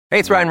Hey,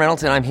 it's Ryan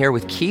Reynolds, and I'm here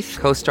with Keith,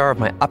 co-star of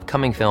my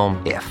upcoming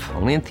film, If,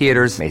 only in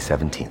theaters May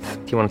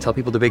 17th. Do you want to tell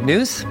people the big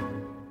news?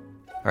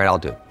 All right, I'll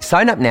do it.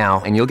 Sign up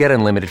now and you'll get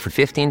unlimited for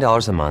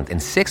 $15 a month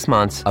and 6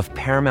 months of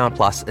Paramount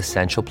Plus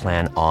Essential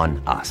Plan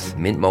on us.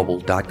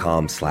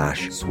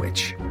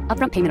 MintMobile.com/switch.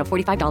 Upfront payment of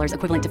 $45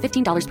 equivalent to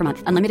 $15 per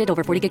month. Unlimited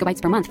over 40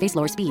 gigabytes per month. Face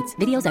lower speeds.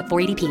 Videos at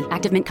 480p.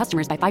 Active Mint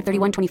customers by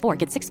 531.24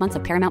 get 6 months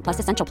of Paramount Plus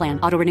Essential Plan.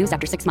 Auto renews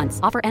after 6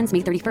 months. Offer ends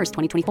May 31st,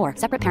 2024.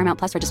 Separate Paramount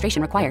Plus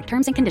registration required.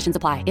 Terms and conditions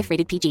apply if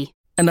rated PG.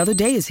 Another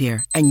day is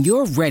here, and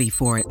you're ready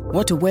for it.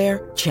 What to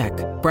wear? Check.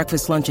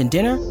 Breakfast, lunch, and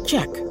dinner?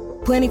 Check.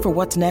 Planning for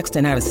what's next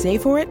and how to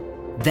save for it?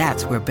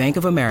 That's where Bank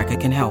of America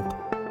can help.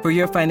 For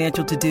your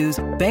financial to-dos,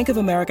 Bank of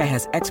America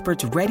has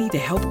experts ready to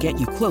help get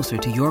you closer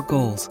to your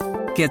goals.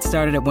 Get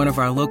started at one of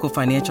our local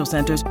financial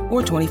centers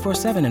or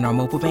 24/7 in our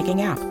mobile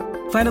banking app.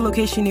 Find a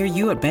location near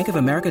you at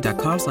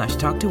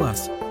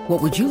bankofamerica.com/talktous.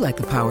 What would you like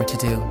the power to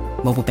do?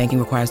 Mobile banking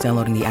requires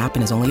downloading the app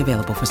and is only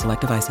available for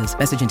select devices.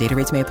 Message and data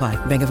rates may apply.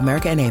 Bank of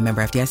America N.A.,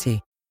 member FDIC.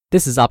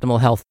 This is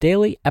Optimal Health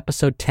Daily,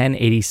 episode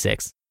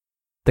 1086.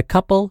 The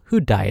Couple Who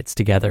Diets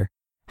Together,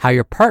 How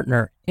Your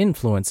Partner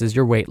Influences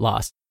Your Weight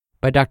Loss,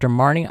 by Dr.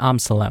 Marni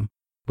Amsellem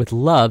with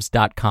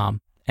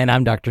Luvze.com. And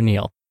I'm Dr.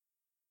 Neil.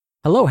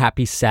 Hello,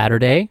 happy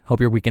Saturday. Hope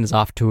your weekend is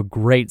off to a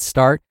great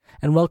start.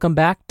 And welcome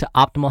back to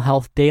Optimal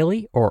Health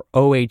Daily, or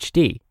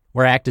OHD,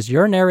 where I act as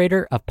your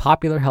narrator of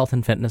popular health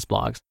and fitness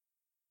blogs.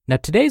 Now,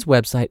 today's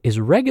website is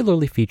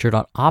regularly featured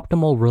on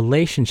Optimal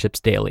Relationships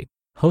Daily,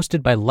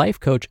 hosted by life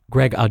coach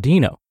Greg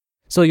Audino.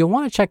 So you'll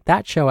want to check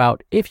that show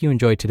out if you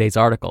enjoyed today's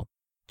article.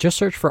 Just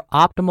search for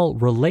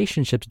Optimal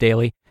Relationships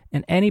Daily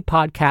in any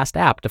podcast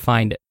app to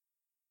find it.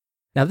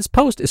 Now, this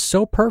post is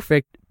so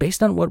perfect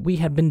based on what we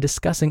have been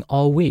discussing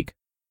all week.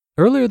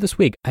 Earlier this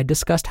week, I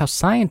discussed how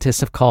scientists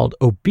have called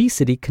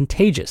obesity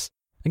contagious.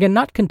 Again,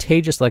 not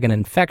contagious like an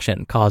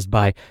infection caused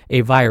by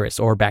a virus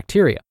or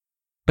bacteria,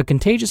 but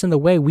contagious in the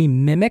way we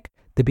mimic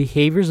the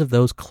behaviors of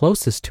those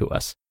closest to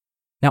us.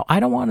 Now, I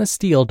don't want to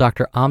steal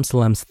Dr.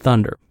 Amsellem's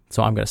thunder,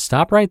 so I'm going to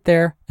stop right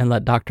there and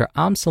let Dr.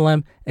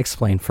 Amsellem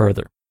explain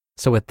further.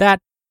 So with that,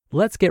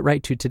 let's get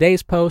right to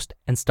today's post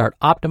and start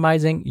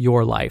optimizing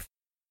your life.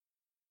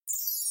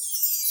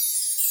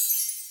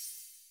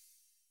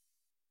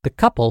 The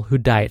Couple Who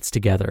Diets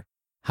Together,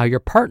 How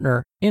Your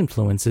Partner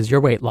Influences Your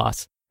Weight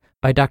Loss,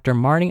 by Dr.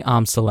 Marni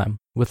Amsellem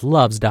with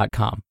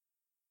Luvze.com.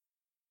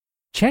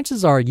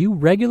 Chances are you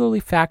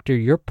regularly factor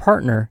your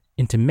partner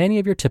into many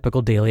of your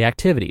typical daily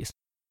activities.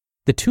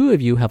 The two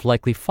of you have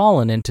likely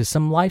fallen into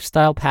some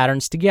lifestyle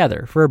patterns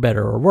together, for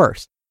better or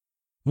worse.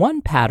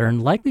 One pattern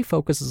likely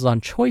focuses on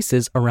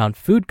choices around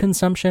food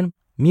consumption,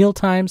 meal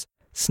times,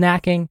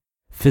 snacking,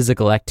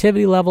 physical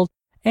activity levels,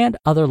 and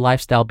other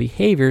lifestyle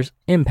behaviors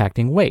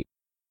impacting weight.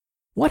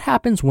 What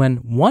happens when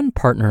one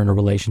partner in a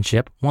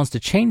relationship wants to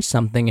change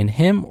something in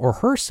him or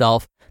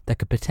herself that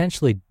could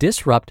potentially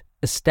disrupt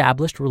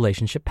established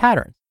relationship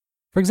patterns?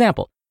 For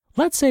example,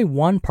 let's say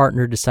one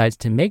partner decides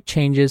to make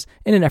changes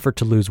in an effort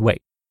to lose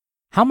weight.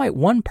 How might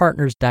one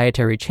partner's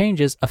dietary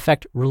changes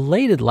affect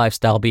related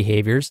lifestyle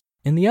behaviors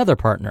in the other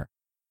partner?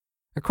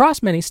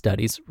 Across many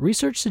studies,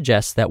 research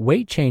suggests that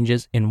weight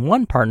changes in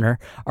one partner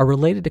are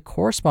related to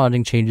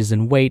corresponding changes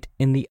in weight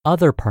in the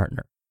other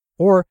partner,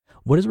 or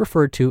what is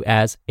referred to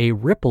as a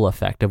ripple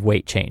effect of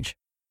weight change.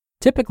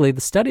 Typically,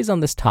 the studies on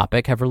this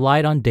topic have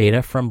relied on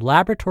data from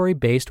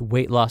laboratory-based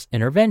weight loss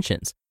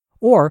interventions,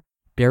 or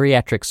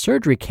bariatric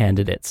surgery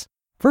candidates,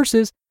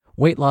 versus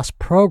weight loss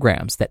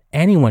programs that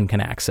anyone can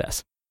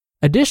access.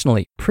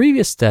 Additionally,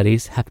 previous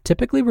studies have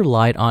typically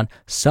relied on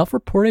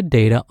self-reported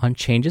data on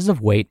changes of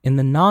weight in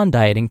the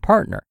non-dieting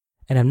partner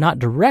and have not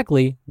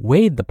directly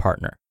weighed the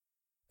partner.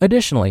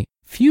 Additionally,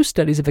 few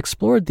studies have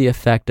explored the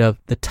effect of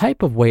the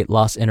type of weight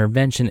loss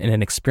intervention in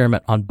an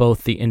experiment on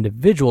both the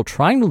individual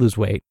trying to lose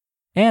weight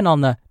and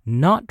on the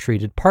not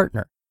treated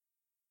partner.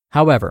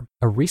 However,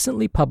 a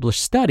recently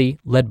published study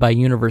led by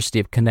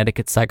University of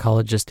Connecticut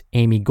psychologist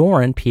Amy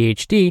Gorin,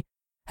 PhD,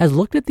 has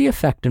looked at the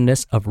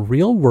effectiveness of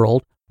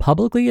real-world,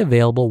 publicly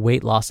available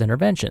weight loss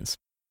interventions.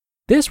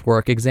 This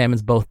work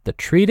examines both the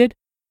treated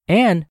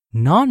and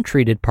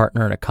non-treated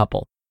partner in a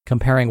couple,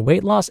 comparing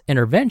weight loss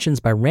interventions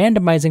by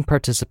randomizing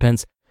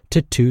participants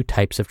to two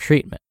types of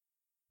treatment.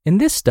 In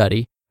this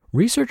study,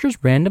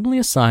 researchers randomly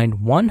assigned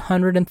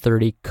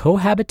 130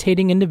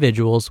 cohabitating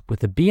individuals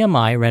with a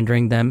BMI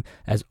rendering them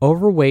as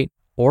overweight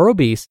or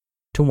obese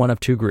to one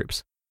of two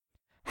groups.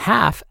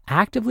 Half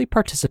actively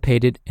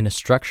participated in a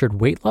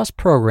structured weight loss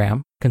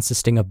program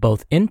consisting of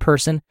both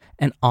in-person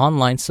and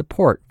online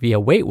support via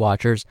Weight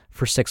Watchers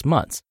for 6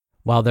 months,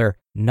 while their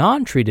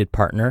non-treated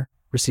partner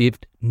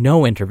received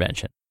no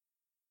intervention.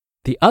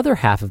 The other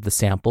half of the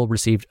sample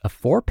received a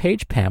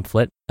 4-page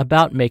pamphlet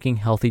about making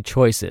healthy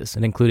choices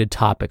and included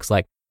topics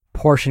like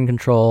portion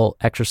control,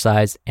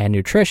 exercise, and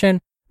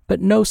nutrition, but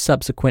no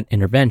subsequent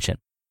intervention.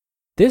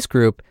 This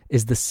group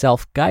is the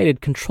self-guided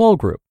control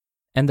group,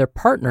 and their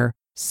partner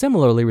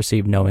similarly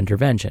received no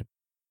intervention.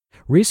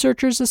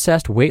 Researchers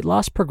assessed weight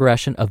loss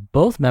progression of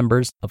both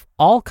members of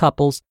all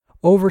couples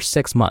over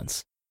 6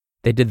 months.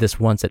 They did this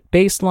once at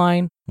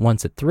baseline,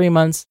 once at 3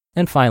 months,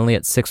 and finally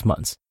at 6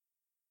 months.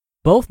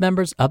 Both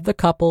members of the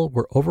couple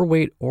were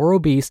overweight or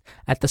obese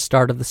at the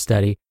start of the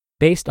study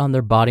based on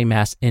their body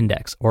mass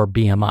index, or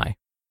BMI.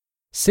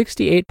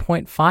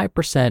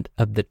 68.5%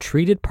 of the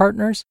treated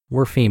partners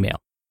were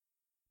female.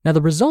 Now,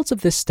 the results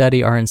of this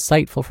study are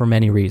insightful for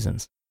many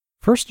reasons.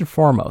 First and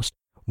foremost,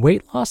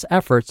 weight loss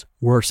efforts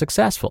were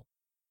successful.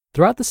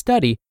 Throughout the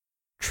study,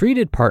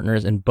 treated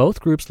partners in both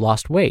groups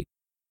lost weight,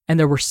 and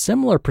there were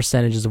similar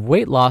percentages of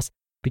weight loss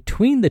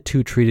between the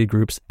two treated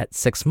groups at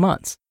 6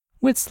 months,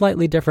 with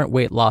slightly different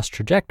weight loss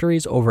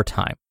trajectories over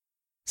time.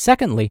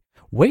 Secondly,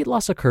 weight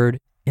loss occurred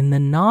in the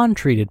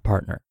non-treated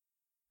partner.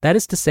 That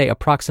is to say,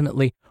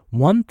 approximately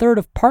 1/3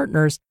 of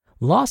partners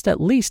lost at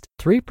least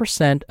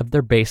 3% of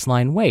their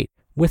baseline weight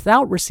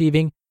without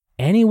receiving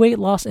any weight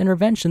loss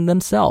intervention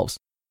themselves.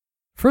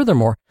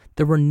 Furthermore,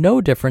 there were no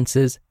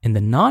differences in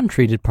the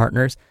non-treated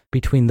partners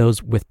between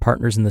those with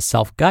partners in the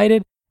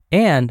self-guided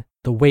and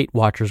the Weight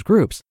Watchers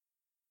groups.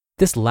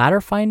 This latter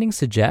finding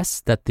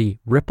suggests that the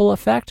ripple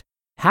effect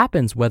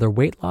happens whether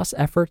weight loss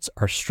efforts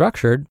are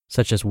structured,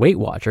 such as Weight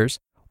Watchers,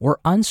 or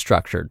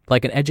unstructured,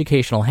 like an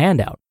educational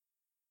handout.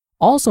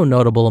 Also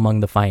notable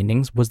among the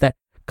findings was that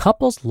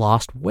couples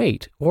lost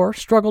weight or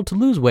struggled to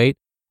lose weight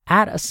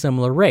at a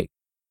similar rate.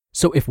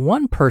 So if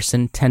one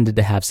person tended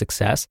to have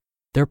success,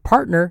 their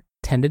partner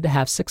tended to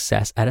have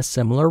success at a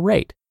similar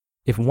rate.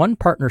 If one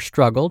partner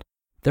struggled,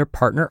 their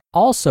partner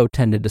also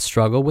tended to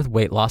struggle with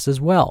weight loss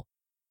as well.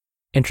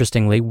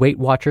 Interestingly, Weight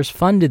Watchers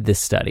funded this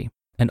study,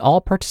 and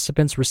all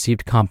participants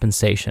received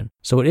compensation,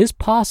 so it is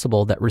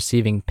possible that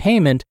receiving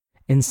payment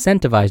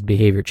incentivized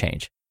behavior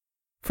change.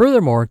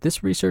 Furthermore,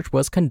 this research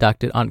was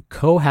conducted on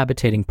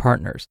cohabitating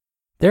partners.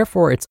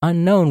 Therefore, it's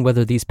unknown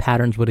whether these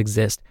patterns would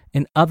exist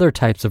in other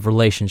types of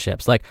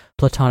relationships, like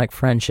platonic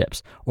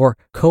friendships or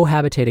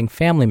cohabitating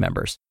family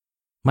members.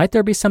 Might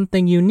there be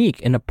something unique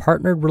in a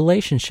partnered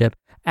relationship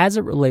as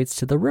it relates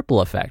to the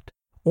ripple effect?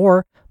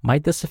 Or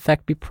might this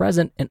effect be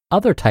present in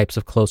other types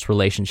of close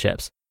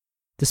relationships?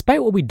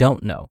 Despite what we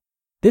don't know,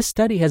 this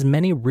study has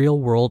many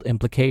real-world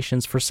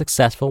implications for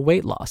successful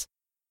weight loss.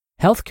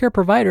 Healthcare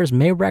providers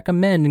may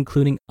recommend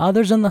including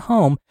others in the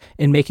home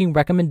in making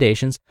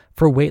recommendations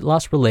for weight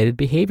loss-related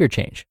behavior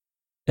change.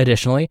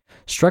 Additionally,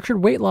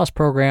 structured weight loss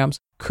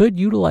programs could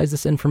utilize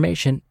this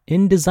information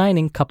in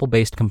designing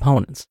couple-based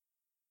components.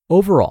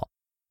 Overall,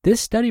 this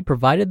study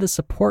provided the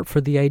support for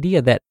the idea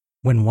that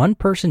when one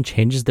person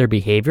changes their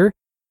behavior,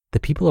 the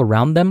people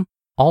around them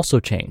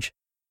also change.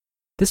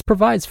 This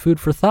provides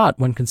food for thought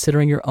when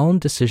considering your own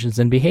decisions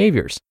and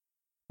behaviors.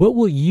 What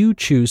will you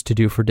choose to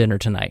do for dinner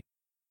tonight?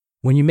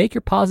 When you make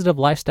your positive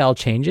lifestyle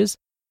changes,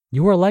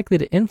 you are likely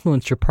to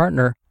influence your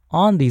partner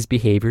on these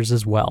behaviors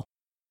as well.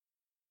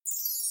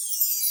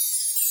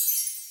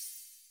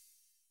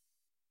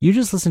 You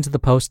just listened to the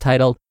post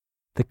titled,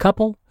 "The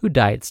Couple Who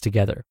Diets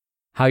Together: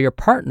 How Your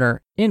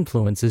Partner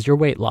Influences Your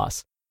Weight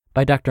Loss,"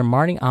 by Dr.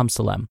 Marni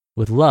Amsellem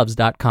with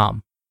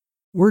Luvze.com.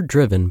 We're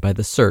driven by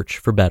the search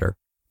for better,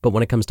 but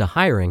when it comes to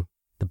hiring,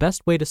 the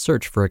best way to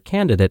search for a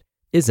candidate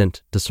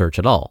isn't to search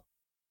at all.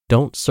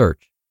 Don't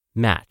search,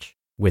 match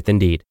with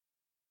Indeed.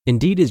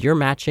 Indeed is your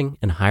matching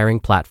and hiring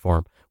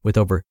platform with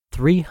over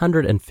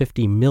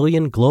 350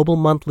 million global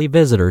monthly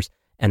visitors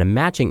and a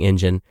matching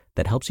engine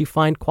that helps you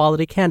find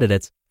quality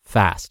candidates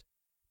fast.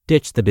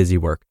 Ditch the busy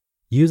work.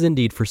 Use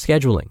Indeed for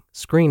scheduling,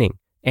 screening,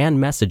 and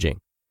messaging.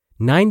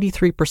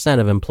 93%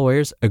 of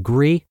employers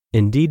agree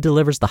Indeed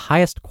delivers the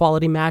highest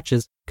quality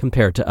matches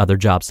compared to other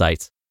job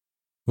sites.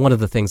 One of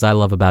the things I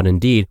love about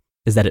Indeed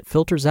is that it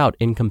filters out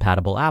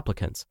incompatible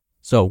applicants.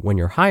 So when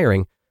you're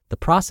hiring, the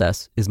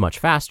process is much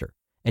faster,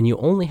 and you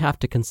only have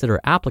to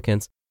consider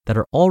applicants that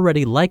are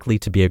already likely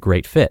to be a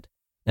great fit.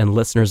 And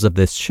listeners of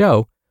this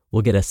show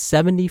will get a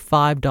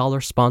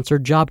 $75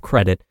 sponsored job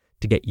credit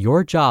to get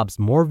your jobs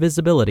more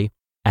visibility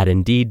at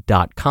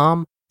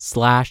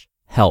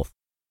Indeed.com/health.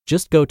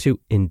 Just go to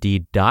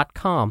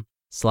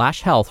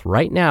Indeed.com/health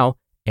right now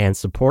and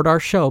support our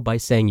show by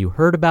saying you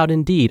heard about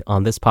Indeed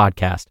on this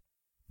podcast.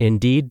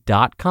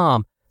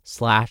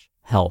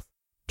 Indeed.com/health.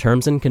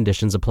 Terms and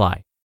conditions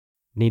apply.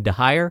 Need to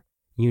hire?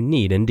 You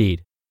need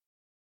Indeed.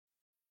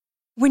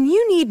 When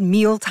you need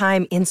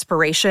mealtime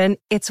inspiration,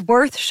 it's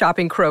worth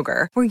shopping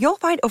Kroger, where you'll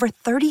find over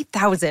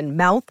 30,000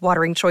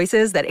 mouth-watering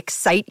choices that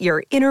excite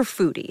your inner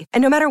foodie.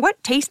 And no matter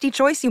what tasty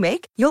choice you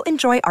make, you'll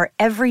enjoy our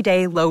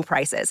everyday low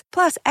prices,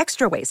 plus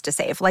extra ways to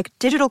save, like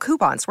digital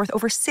coupons worth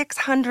over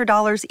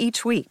 $600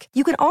 each week.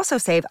 You can also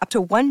save up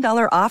to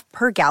 $1 off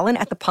per gallon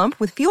at the pump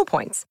with fuel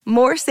points.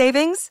 More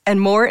savings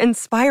and more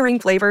inspiring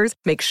flavors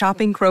make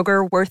shopping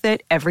Kroger worth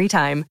it every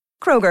time.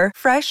 Kroger,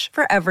 fresh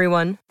for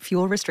everyone.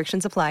 Fuel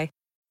restrictions apply.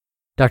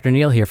 Dr.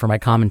 Neil here for my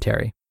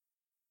commentary.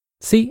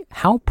 See,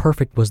 how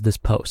perfect was this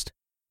post?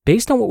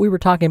 Based on what we were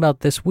talking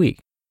about this week,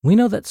 we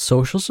know that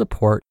social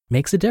support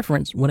makes a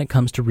difference when it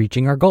comes to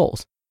reaching our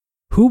goals.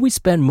 Who we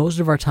spend most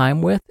of our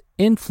time with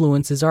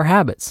influences our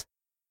habits.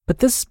 But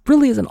this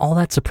really isn't all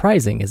that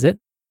surprising, is it?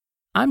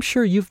 I'm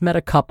sure you've met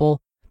a couple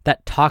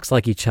that talks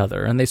like each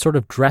other and they sort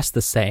of dress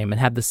the same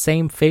and have the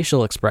same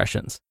facial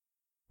expressions.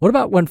 What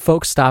about when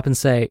folks stop and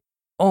say,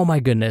 "Oh my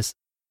goodness,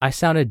 I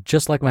sounded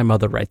just like my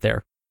mother right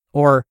there."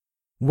 Or,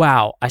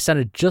 "Wow, I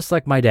sounded just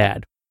like my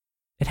dad."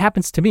 It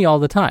happens to me all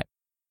the time.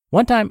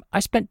 One time,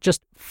 I spent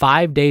just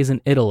 5 days in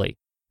Italy,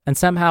 and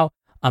somehow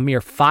a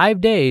mere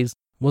 5 days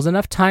was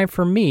enough time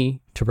for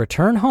me to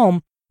return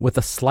home with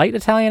a slight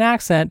Italian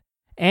accent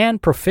and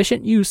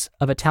proficient use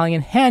of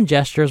Italian hand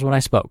gestures when I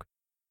spoke.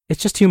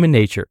 It's just human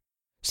nature.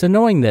 So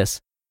knowing this,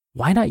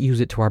 why not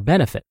use it to our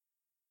benefit?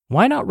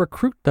 Why not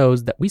recruit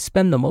those that we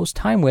spend the most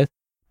time with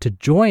to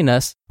join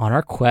us on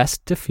our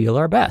quest to feel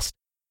our best?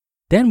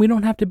 Then we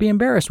don't have to be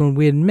embarrassed when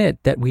we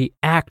admit that we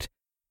act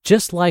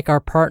just like our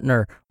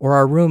partner or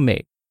our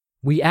roommate.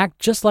 We act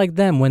just like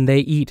them when they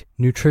eat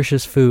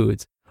nutritious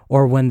foods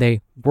or when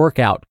they work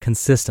out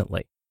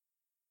consistently.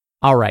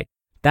 All right,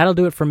 that'll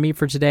do it from me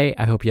for today.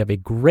 I hope you have a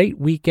great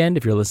weekend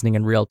if you're listening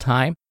in real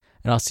time,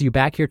 and I'll see you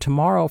back here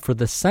tomorrow for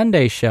the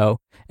Sunday show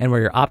and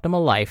where your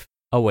optimal life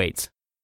awaits.